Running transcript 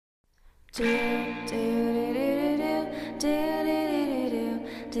Dude,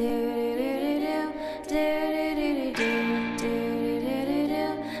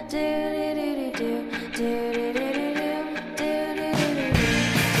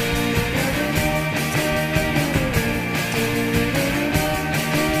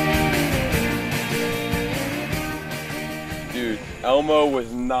 Elmo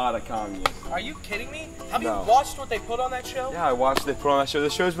was not a communist. Are you kidding me? Have you watched what they put on that show? Yeah, I watched what they put on that show. The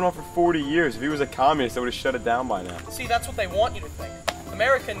show's been on for 40 years. If he was a communist, they would have shut it down by now. See, that's what they want you to think.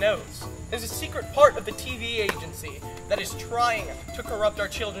 America knows. There's a secret part of the TV agency that is trying to corrupt our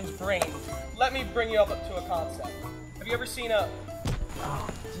children's brains. Let me bring you up to a concept. Have you ever seen a... Oh,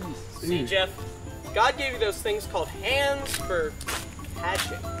 jeez. See, Jeff, God gave you those things called hands for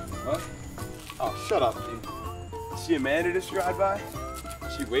hatching. What? Oh, shut up, dude. See Amanda just ride by?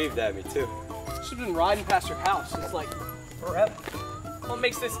 She waved at me, too. She's been riding past her house. It's like forever. What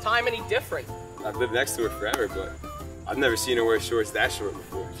makes this time any different? I've lived next to her forever, but I've never seen her wear shorts that short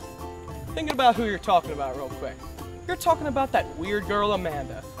before. Thinking about who you're talking about real quick. You're talking about that weird girl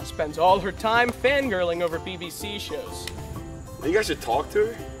Amanda. Spends all her time fangirling over BBC shows. You think I should talk to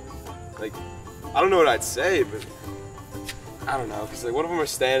her? Like, I don't know what I'd say, but I don't know. Cause like, one of them are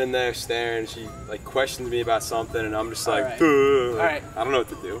standing there staring. She like questions me about something, and I'm just like, all right. I don't know what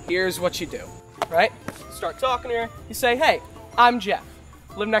to do. Here's what you do, right? Start talking to her. You say, hey, I'm Jeff.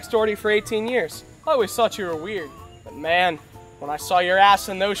 Lived next door to you for 18 years. I always thought you were weird, but man, when I saw your ass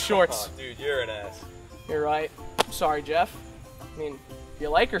in those shorts. Oh, dude, you're an ass. You're right. I'm sorry, Jeff. I mean, if you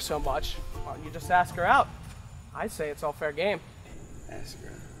like her so much, why don't you just ask her out? I'd say it's all fair game. Ask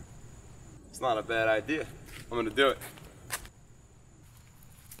her. It's not a bad idea. I'm gonna do it.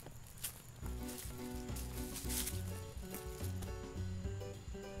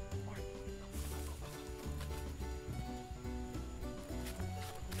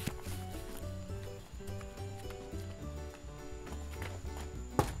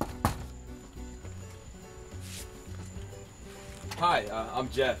 Hi, I'm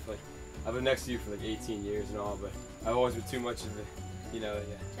Jeff. Like, I've been next to you for like 18 years and all, but I've always been too much of a, you know,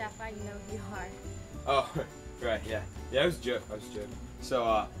 yeah. Jeff, I know who you are. Oh, right, yeah. Yeah, I was joking.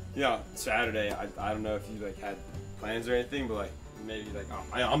 So, you know, Saturday, I don't know if you like had plans or anything, but like maybe like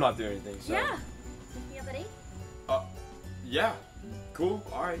I'm not doing anything. So. Yeah. Thinking of a date? Yeah. Cool.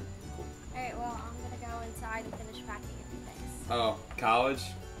 All right. Cool. All right. Well, I'm gonna go inside and finish packing a few things. Oh, college?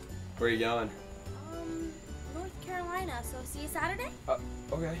 Where are you going? North Carolina. So see you Saturday.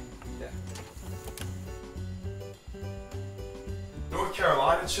 Okay. Yeah. North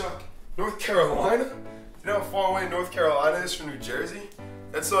Carolina, Chuck? North Carolina? You know how far away North Carolina is from New Jersey?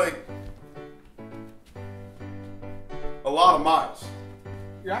 That's like a lot of miles.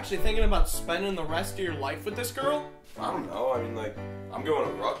 You're actually thinking about spending the rest of your life with this girl? I don't know. I mean, like, I'm going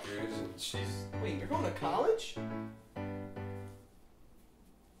to Rutgers and she's... Wait, you're going to college?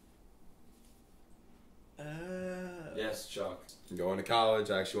 Yes, Chuck. I'm going to college.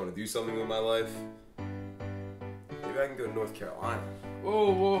 I actually want to do something with my life. Maybe I can go to North Carolina.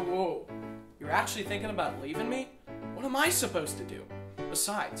 Whoa, whoa, whoa. You're actually thinking about leaving me? What am I supposed to do?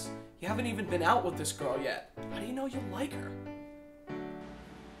 Besides, you haven't even been out with this girl yet. How do you know you like her?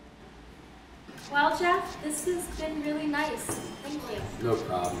 Well, Jeff, this has been really nice. Thank you. No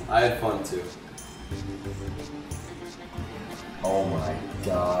problem. I had fun too. Oh my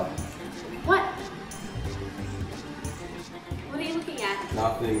god. What? What are you looking at?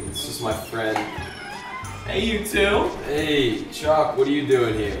 Nothing. It's just my friend. Hey, you two. Hey, Chuck, what are you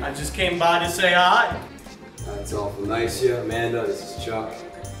doing here? I just came by to say hi. That's awful nice of you. Amanda, this is Chuck.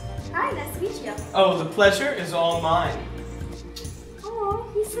 Hi, nice to meet you. Oh, the pleasure is all mine.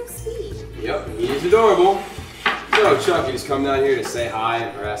 Oh, he's so sweet. Yep, he's adorable. So, Chuck, you just come down here to say hi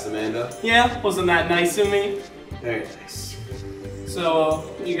and harass Amanda? Yeah, wasn't that nice of me? Very nice. So,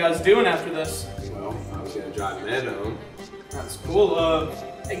 what are you guys doing after this? Well, I was gonna drive Amanda home. That's cool.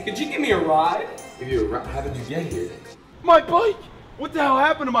 Hey, could you give me a ride? Give you a ride? How did you get here? My bike! What the hell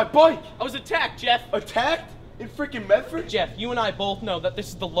happened to my bike? I was attacked, Jeff. Attacked? In freaking Medford? Jeff, you and I both know that this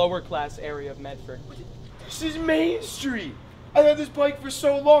is the lower class area of Medford. This is Main Street. I had this bike for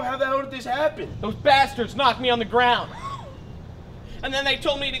so long. How the hell did this happen? Those bastards knocked me on the ground. And then they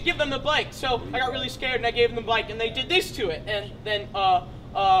told me to give them the bike, so I got really scared and I gave them the bike and they did this to it. And then,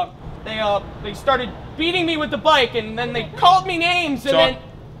 they started beating me with the bike and then they called me names and Chuck, then...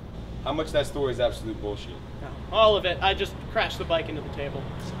 how much of that story is absolute bullshit? All of it. I just crashed the bike into the table.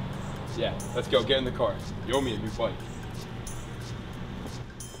 Yeah, let's go. Get in the car. You owe me a new bike.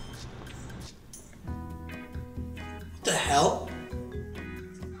 What the hell?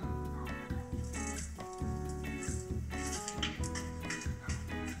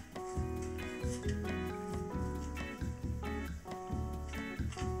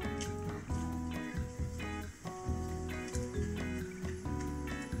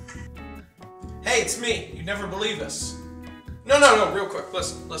 Hey, it's me. You'd never believe this. No, real quick.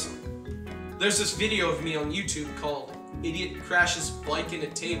 Listen. There's this video of me on YouTube called Idiot Crashes Bike into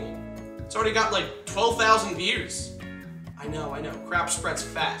Table. It's already got like 12,000 views. I know. Crap spreads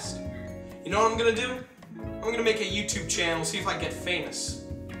fast. You know what I'm gonna do? I'm gonna make a YouTube channel, see if I get famous.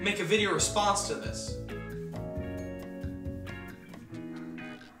 Make a video response to this.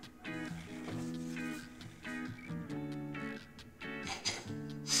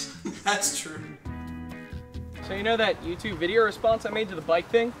 That's true. So you know that YouTube video response I made to the bike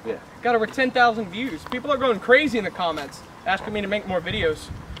thing? Yeah. Got over 10,000 views. People are going crazy in the comments, asking me to make more videos.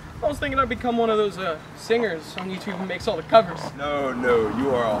 I was thinking I'd become one of those singers on YouTube who makes all the covers. No, you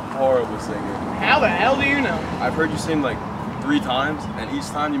are a horrible singer. How the hell do you know? I've heard you sing like 3 times, and each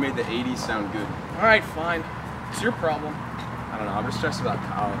time you made the 80s sound good. Alright, fine. It's your problem. I don't know, I'm just stressed about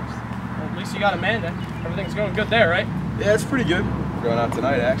college. Well, at least you got Amanda. Everything's going good there, right? Yeah, it's pretty good. We're going out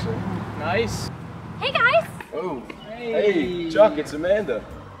tonight, actually. Nice. Hey guys! Oh. Hey. Hey, Chuck, it's Amanda.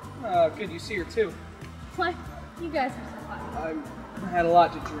 Good, you see her too. What? You guys are so fun. I had a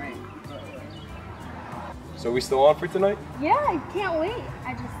lot to drink. So we still on for tonight? Yeah, I can't wait.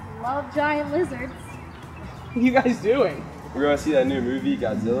 I just love giant lizards. What are you guys doing? We're going to see that new movie,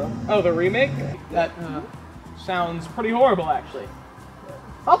 Godzilla. Oh, the remake? That sounds pretty horrible, actually.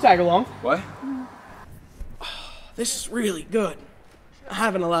 I'll tag along. What? This is really good. I'm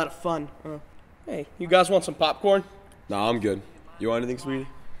having a lot of fun. Hey, you guys want some popcorn? Nah, I'm good. You want anything, sweetie?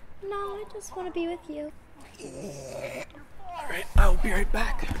 No, I just want to be with you. Alright, I'll be right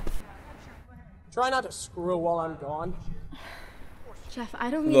back. Try not to screw while I'm gone. Jeff,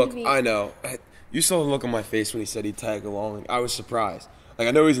 I don't mean Look, to be... I know. You saw the look on my face when he said he'd tag along. I was surprised. Like,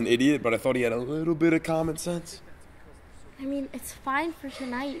 I know he's an idiot, but I thought he had a little bit of common sense. I mean, it's fine for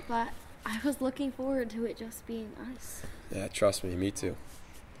tonight, but I was looking forward to it just being us. Yeah, trust me, me too.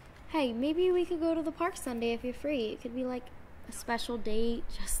 Hey, maybe we could go to the park Sunday if you're free. It could be like a special date,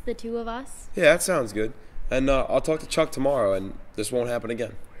 just the two of us. Yeah, that sounds good. And I'll talk to Chuck tomorrow, and this won't happen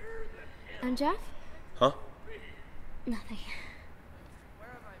again. And Jeff? Huh? Nothing.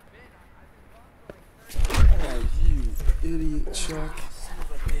 Oh, you idiot, Chuck. Son of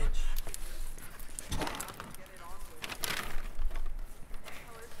a bitch.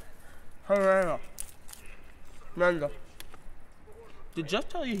 Hey, Amanda. Did Jeff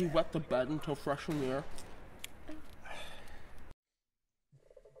tell you he wet the bed until freshman year?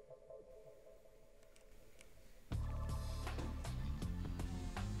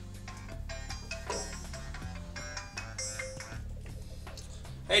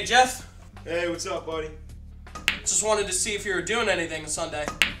 Hey, Jeff. Hey, what's up, buddy? Just wanted to see if you were doing anything Sunday.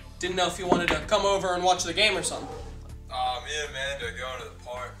 Didn't know if you wanted to come over and watch the game or something. Me and Amanda are going to the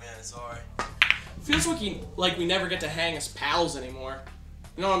park, man. It's alright. Feels like we never get to hang as pals anymore.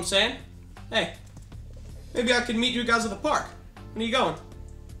 You know what I'm saying? Hey, maybe I could meet you guys at the park. When are you going?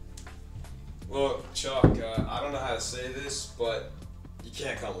 Look, Chuck, I don't know how to say this, but you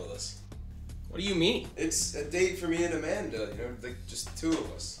can't come with us. What do you mean? It's a date for me and Amanda, you know, like just the two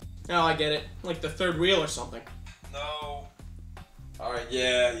of us. Oh, I get it. Like the third wheel or something. No. Alright,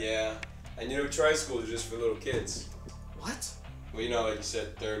 yeah. And you know, tricycles are just for little kids. What? Well, you know, like you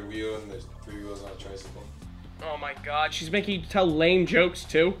said, third wheel, and there's 3 wheels on a tricycle. Oh my god, she's making you tell lame jokes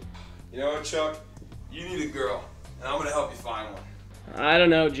too? You know what, Chuck? You need a girl, and I'm gonna help you find one. I don't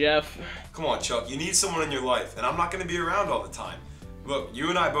know, Jeff. Come on, Chuck, you need someone in your life, and I'm not gonna be around all the time. Look, you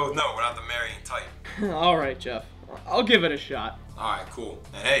and I both know we're not the marrying type. Alright, Jeff. I'll give it a shot. Alright, cool.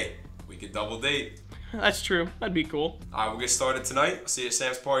 And hey, we could double date. That's true. That'd be cool. Alright, we'll get started tonight. I'll see you at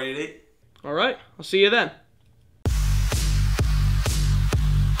Sam's party at 8. Alright, I'll see you then.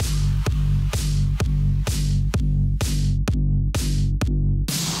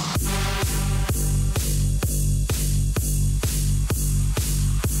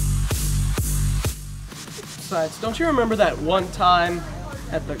 Besides, don't you remember that one time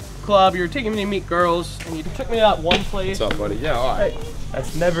at the club you were taking me to meet girls and you took me to that one place? What's up, buddy? Yeah, alright.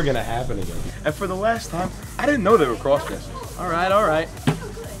 That's never gonna happen again. And for the last time, I didn't know they were cross-dressers. Alright.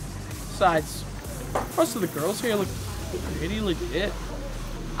 Besides, most of the girls here look pretty legit.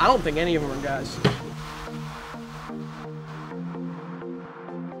 I don't think any of them are guys.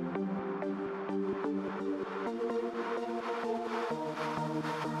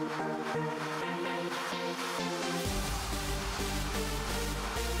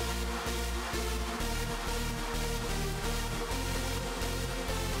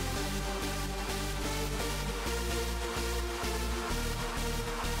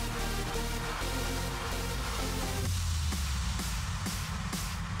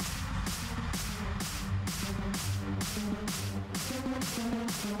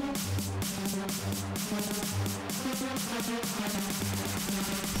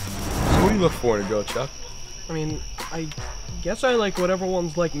 look for in a girl, Chuck? I mean, I guess I like whatever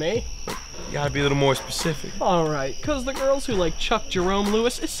one's like me. You gotta be a little more specific. Alright, because the girls who like Chuck Jerome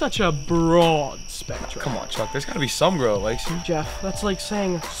Lewis is such a broad spectrum. Come on, Chuck. There's gotta be some girl that likes you. Jeff, that's like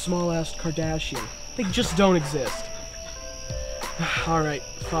saying small-assed Kardashian. They just don't exist. Alright,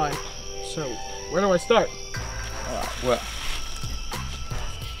 fine. So, where do I start?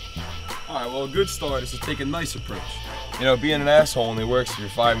 Alright, well, a good start is to take a nice approach. You know, being an asshole only works if you're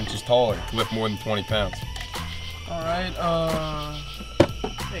 5 inches taller and can lift more than 20 pounds. Alright,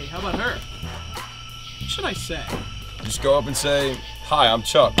 hey, how about her? What should I say? Just go up and say, "Hi, I'm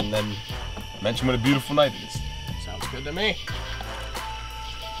Chuck," and then mention what a beautiful night it is. Sounds good to me.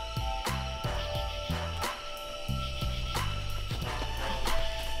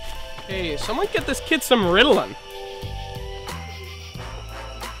 Hey, someone get this kid some Ritalin.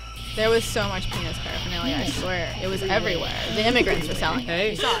 There was so much penis paraphernalia, I swear. It was everywhere. The immigrants were selling it. Hey,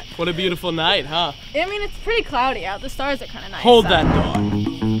 You saw it. what a beautiful night, huh? I mean, it's pretty cloudy out. The stars are kind of nice. Hold so. that dog.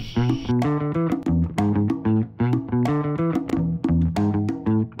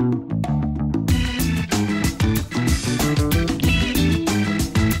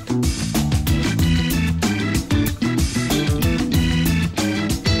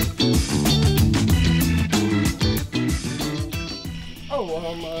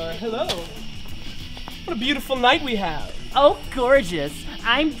 Hello. What a beautiful night we have. Oh, gorgeous.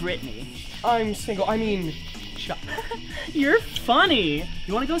 I'm Brittany. I'm single. I mean, Chuck. You're funny.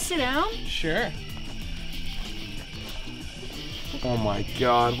 You want to go sit down? Sure. Oh my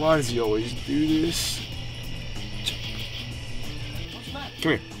God, why does he always do this?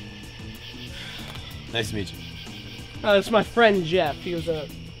 Come here. Nice to meet you. It's my friend Jeff. He was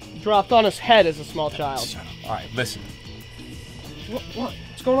dropped on his head as a small child. Shut up. All right, listen. What?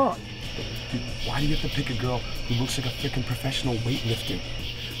 What's going on? Dude, why do you have to pick a girl who looks like a freaking professional weightlifter?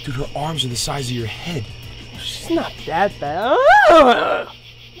 Dude, her arms are the size of your head. She's not that bad.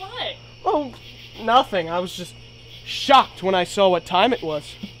 What? Oh, nothing. I was just shocked when I saw what time it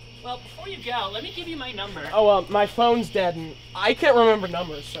was. Well, before you go, let me give you my number. Oh, my phone's dead and I can't remember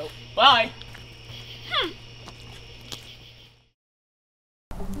numbers, so bye.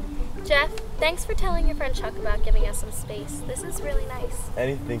 Jeff, thanks for telling your friend Chuck about giving us some space. This is really nice.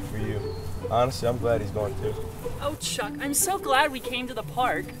 Anything for you. Honestly, I'm glad he's going too. Oh, Chuck, I'm so glad we came to the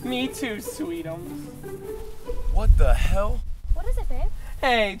park. Me too, sweetums. What the hell? What is it, babe?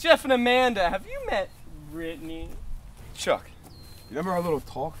 Hey, Jeff and Amanda, have you met Brittany? Chuck, you remember our little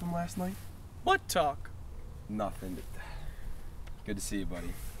talk from last night? What talk? Nothing. Good to see you,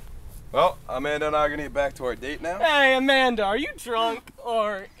 buddy. Well, Amanda and I are gonna get back to our date now. Hey, Amanda, are you drunk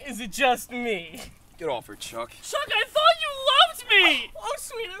or is it just me? Get off her, Chuck. Chuck, I thought you loved me! Oh,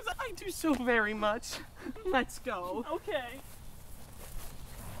 sweetums, I do so very much. Let's go. Okay.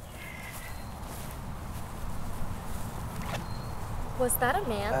 Was that a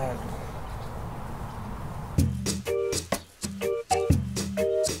man?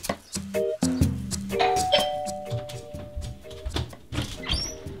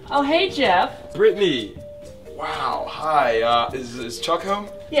 Oh, hey, Jeff. Brittany. Wow. Hi. Is Chuck home?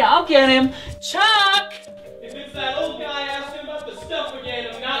 Yeah, I'll get him. Chuck! If it's that old guy asking about the stuff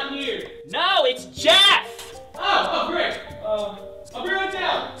again, I'm not here. No, it's Jeff! Oh, great. I'll be right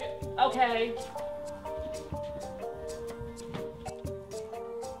down. Okay.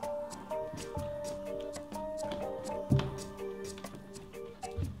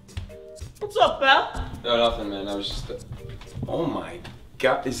 What's up, Belle? No, nothing, man. I was just. Oh my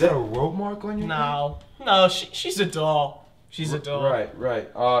God. Is that a road mark on your head? No, she's a doll. She's a doll. Right.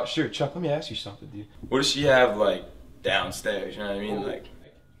 Sure, Chuck. Let me ask you something, dude. What does she have like downstairs? You know what I mean? Like.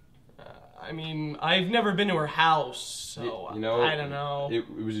 I mean, I've never been to her house, so You know, I don't know. It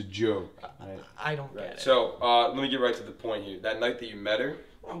was a joke. Right? I don't get it. So, let me get right to the point here. That night that you met her.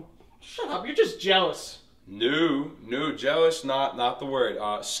 Oh, shut up! You're just jealous. No, jealous, not the word.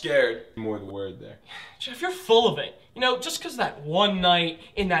 Scared, more the word there. Jeff, you're full of it. You know, just because that one night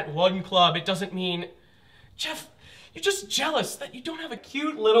in that one club, it doesn't mean... Jeff, you're just jealous that you don't have a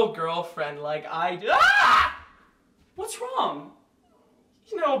cute little girlfriend like I do. Ah! What's wrong?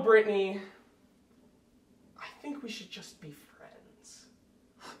 You know, Brittany, I think we should just be friends.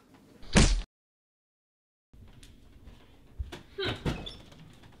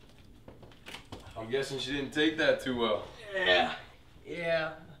 I'm guessing she didn't take that too well. Yeah.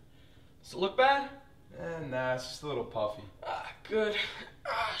 Does it look bad? Nah, it's just a little puffy. Good.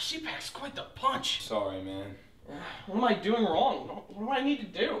 She packs quite the punch. Sorry, man. What am I doing wrong? What do I need to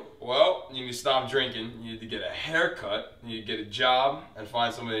do? Well, you need to stop drinking, you need to get a haircut, you need to get a job, and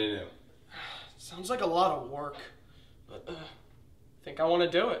find somebody new. Sounds like a lot of work. But, think I want to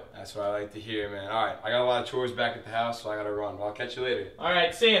do it. That's what I like to hear, man. All right, I got a lot of chores back at the house, so I gotta run. But I'll catch you later. All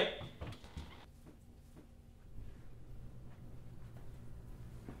right, see ya.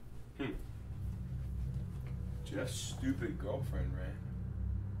 Jeff's stupid girlfriend, right?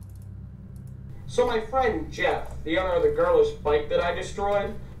 So my friend Jeff, the owner of the girlish bike that I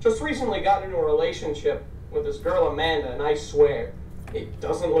destroyed, just recently got into a relationship with this girl Amanda, and I swear, it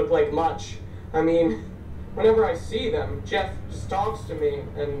doesn't look like much. I mean, whenever I see them, Jeff just talks to me,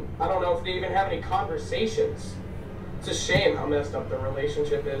 and I don't know if they even have any conversations. It's a shame how messed up their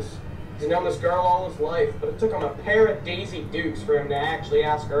relationship is. He's known this girl all his life, but it took him a pair of Daisy Dukes for him to actually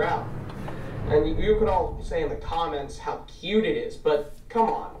ask her out. And you could all say in the comments how cute it is, but come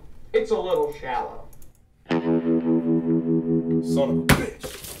on, it's a little shallow. Son of a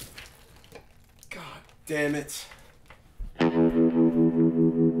bitch. God damn it.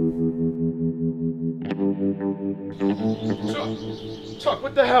 Chuck,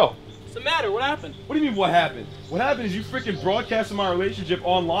 what the hell? What's the matter? What happened? What do you mean what happened? What happened is you freaking broadcasted my relationship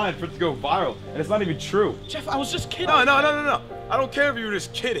online for it to go viral, and it's not even true. Jeff, I was just kidding. No. I don't care if you were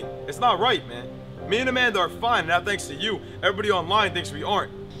just kidding. It's not right, man. Me and Amanda are fine, and now thanks to you, everybody online thinks we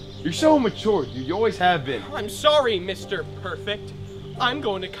aren't. You're so immature, dude. You always have been. I'm sorry, Mr. Perfect. I'm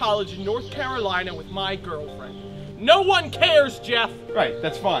going to college in North Carolina with my girlfriend. No one cares, Jeff. Right,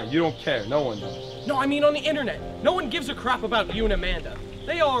 that's fine. You don't care. No one does. No, I mean on the internet. No one gives a crap about you and Amanda.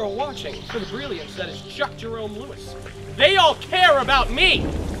 They all are watching for the brilliance that is Chuck Jerome Lewis. They all care about me.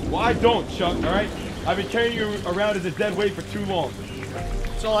 Well, I don't, Chuck, all right? I've been carrying you around as a dead weight for too long.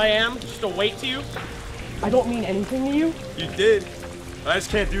 That's all I am, just a weight to you. I don't mean anything to you. You did. I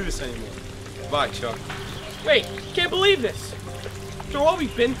just can't do this anymore. Bye, Chuck. Wait, can't believe this. After all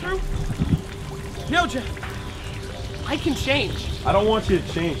we've been through? No, Jeff. I can change. I don't want you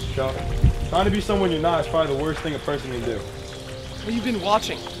to change, Chuck. Trying to be someone you're not is probably the worst thing a person can do. What have you been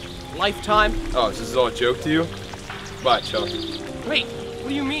watching? Lifetime? Oh, is this all a joke to you? Bye, Chuck. Wait, what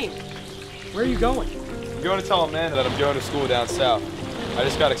do you mean? Where are you going? I'm going to tell Amanda that I'm going to school down south. I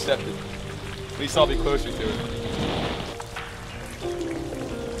just got accepted. At least I'll be closer to her.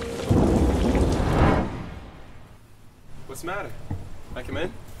 What's the matter? Can I come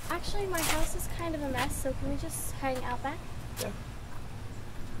in? Actually, my house is kind of a mess, so can we just hang out back? Yeah.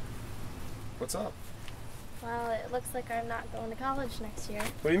 What's up? Well, it looks like I'm not going to college next year.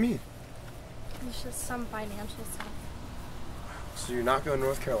 What do you mean? It's just some financial stuff. So you're not going to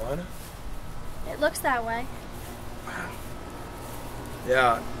North Carolina? It looks that way.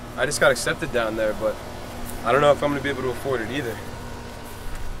 Yeah, I just got accepted down there, but I don't know if I'm going to be able to afford it either.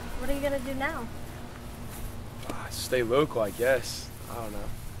 What are you going to do now? Stay local, I guess. I don't know.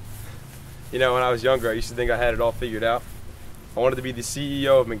 You know, when I was younger, I used to think I had it all figured out. I wanted to be the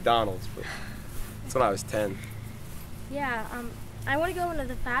CEO of McDonald's, but that's when I was 10. Yeah, I want to go into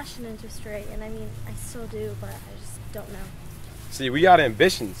the fashion industry, and I mean, I still do, but I just don't know. See, we got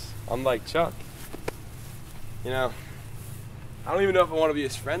ambitions, unlike Chuck. You know, I don't even know if I want to be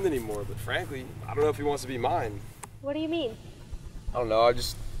his friend anymore, but frankly, I don't know if he wants to be mine. What do you mean? I don't know, I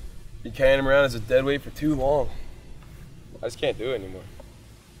just been carrying him around as a dead weight for too long. I just can't do it anymore.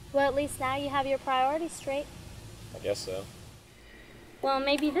 Well, at least now you have your priorities straight. I guess so. Well,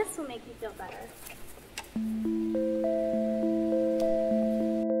 maybe this will make you feel better.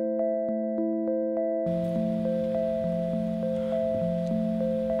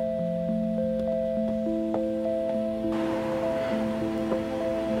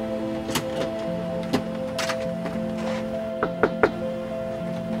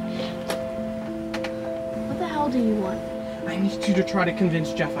 What the hell do you want? I need you to try to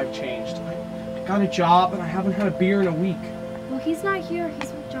convince Jeff I've changed. I got a job and I haven't had a beer in a week. Well, he's not here.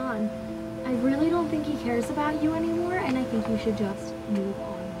 He's with John. I really don't think he cares about you anymore, and I think you should just move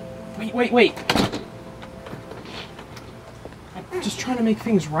on. Wait. I'm just trying to make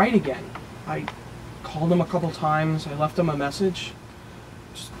things right again. I called him a couple times. I left him a message.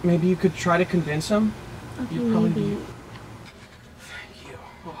 Just maybe you could try to convince him. Okay, You'd probably maybe. be... Thank you.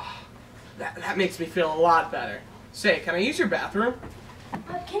 Oh, that makes me feel a lot better. Say, can I use your bathroom?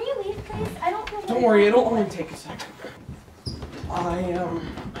 Can you leave, please? I don't feel Don't worry, it'll only take a second. I'm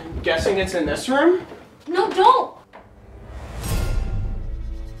guessing it's in this room? No, don't!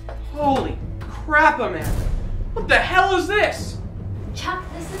 Holy crap, Amanda. What the hell is this? Chuck,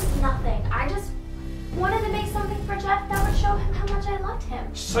 this is nothing. I just wanted to make something for Jeff that would show him how much I loved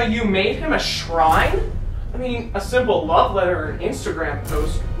him. So you made him a shrine? I mean, a simple love letter or an Instagram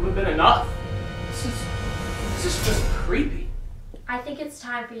post would have been enough. This is just creepy. I think it's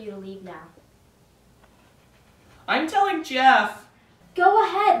time for you to leave now. I'm telling Jeff. Go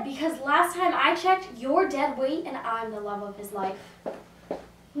ahead, because last time I checked, you're dead weight and I'm the love of his life.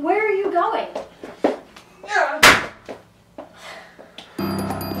 Where are you going?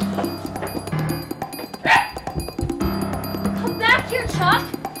 Come back here, Chuck!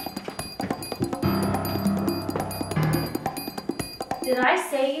 Did I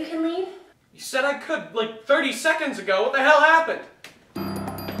say you can leave? You said I could like 30 seconds ago. What the hell happened?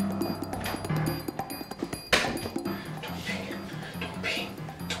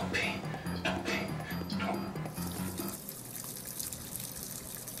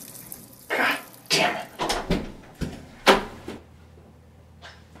 God damn it.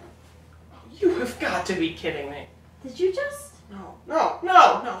 You have got to be kidding me. Did you just? No,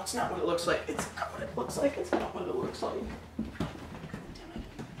 it's not what it looks like. It's not what it looks like. It's not what it looks like.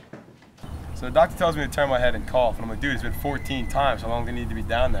 So the doctor tells me to turn my head and cough, and I'm like, dude, it's been 14 times. How long do I need to be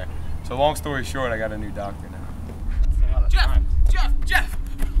down there? So long story short, I got a new doctor now. Jeff!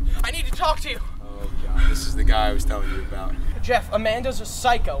 I need to talk to you. Oh God, this is the guy I was telling you about. Jeff, Amanda's a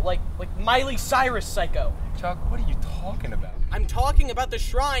psycho, like Miley Cyrus psycho. Chuck, what are you talking about? I'm talking about the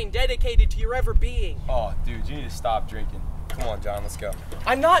shrine dedicated to your ever being. Oh, dude, you need to stop drinking. Come on, John, let's go.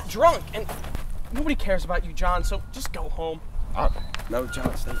 I'm not drunk, and nobody cares about you, John, so just go home. No,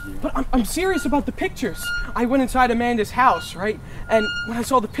 John, stay here. But I'm serious about the pictures. I went inside Amanda's house, right? And when I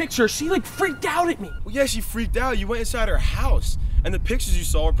saw the picture, she like freaked out at me. Well, yeah, she freaked out. You went inside her house, and the pictures you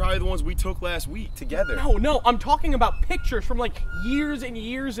saw were probably the ones we took last week together. No, I'm talking about pictures from like years and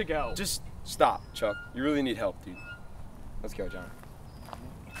years ago. Just stop, Chuck. You really need help, dude. Let's go, John.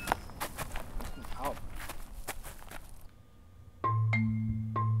 Help.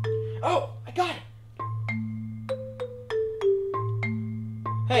 Oh, I got it.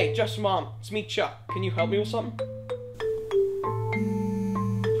 Hey, Jeff's mom, it's me, Chuck. Can you help me with something?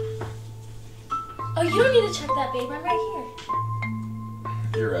 Oh, you don't need to check that, babe. I'm right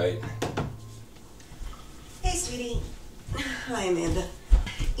here. You're right. Hey, sweetie. Hi, Amanda.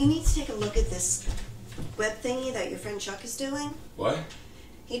 You need to take a look at this web thingy that your friend Chuck is doing. What?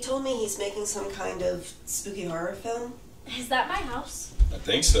 He told me he's making some kind of spooky horror film. Is that my house? I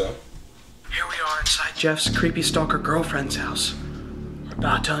think so. Here we are inside Jeff's creepy stalker girlfriend's house. We're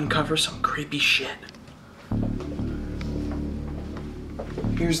about to uncover some creepy shit.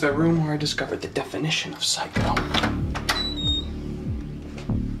 Here's the room where I discovered the definition of psycho.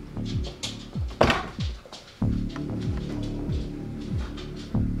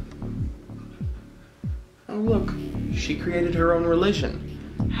 Oh look, she created her own religion.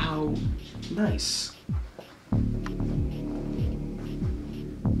 How nice.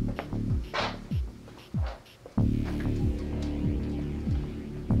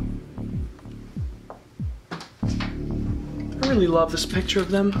 I really love this picture of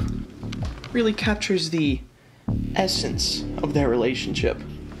them. Really captures the essence of their relationship.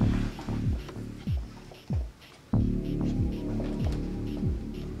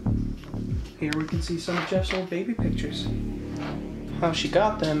 Here we can see some of Jeff's old baby pictures. How she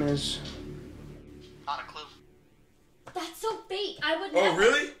got them is not a clue. That's so bait. I would Oh, never.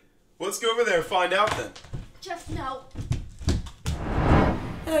 really? Let's go over there and find out then. Jeff, no.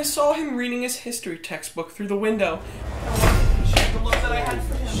 And I saw him reading his history textbook through the window. Check the love that I had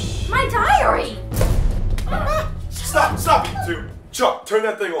for him. My diary! Stop, you two. Chuck, turn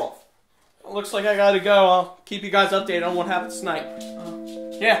that thing off. It looks like I gotta go. I'll keep you guys updated on what happens tonight.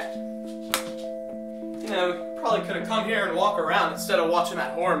 Yeah. You know, probably could have come here and walk around instead of watching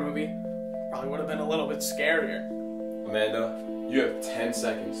that horror movie. Probably would have been a little bit scarier. Amanda, you have 10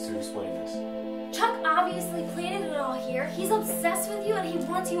 seconds to explain this. Chuck obviously planted it all here. He's obsessed with you and he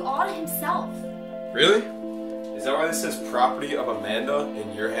wants you all to himself. Really? Is that why this says property of Amanda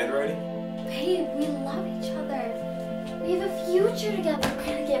in your handwriting? Babe, we love each other. We have a future together. We're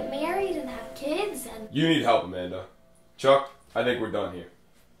gonna get married and have kids and... You need help, Amanda. Chuck, I think we're done here.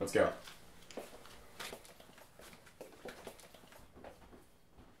 Let's go.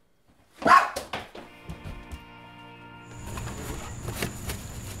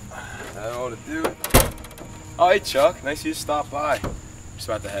 That ought to do it. Oh, hey, Chuck. Nice of you to stop by. Just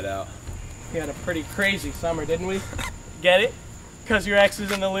about to head out. We had a pretty crazy summer, didn't we? Get it? Because your ex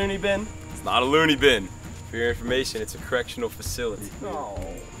is in the loony bin? It's not a loony bin. For your information, it's a correctional facility. Oh.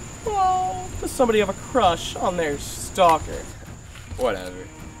 Well, does somebody have a crush on their stalker? Whatever.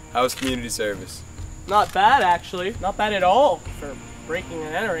 How's community service? Not bad, actually. Not bad at all for breaking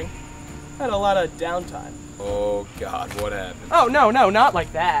and entering. Had a lot of downtime. Oh, God, what happened? Oh, no, not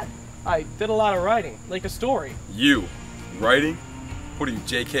like that. I did a lot of writing, like a story. You? Writing? What are you,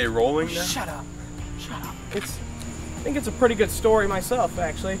 J.K. Rowling now? Shut up. I think it's a pretty good story myself,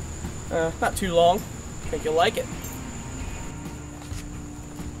 actually. Not too long. Think you'll like it.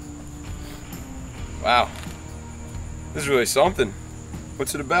 Wow. This is really something.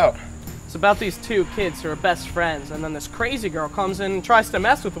 What's it about? It's about these two kids who are best friends, and then this crazy girl comes in and tries to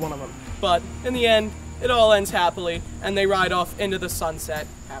mess with one of them. But in the end, it all ends happily, and they ride off into the sunset,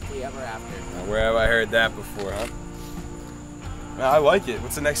 happily ever after. Now, where have I heard that before, huh? Well, I like it.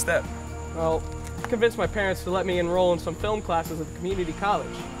 What's the next step? Well, I convinced my parents to let me enroll in some film classes at the community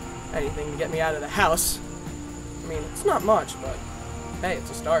college. Anything to get me out of the house. I mean, it's not much, but hey,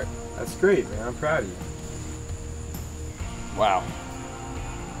 it's a start. That's great, man. I'm proud of you. Wow.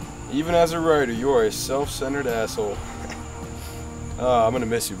 Even as a writer, you are a self-centered asshole. I'm gonna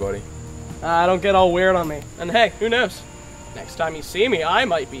miss you, buddy. Don't get all weird on me. And hey, who knows? Next time you see me, I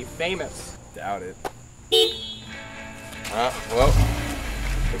might be famous. Doubt it. Well,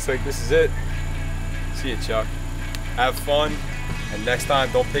 looks like this is it. See you, Chuck. Have fun, and next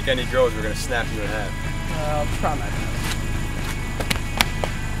time, don't pick any girls. We're gonna snap you in half. I'll try my best.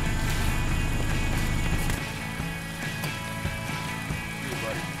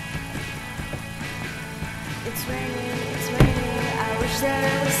 It's raining, I wish that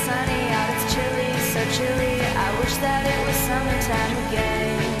it was sunny out, it's chilly, so chilly, I wish that it was summertime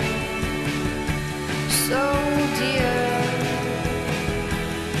again. So dear.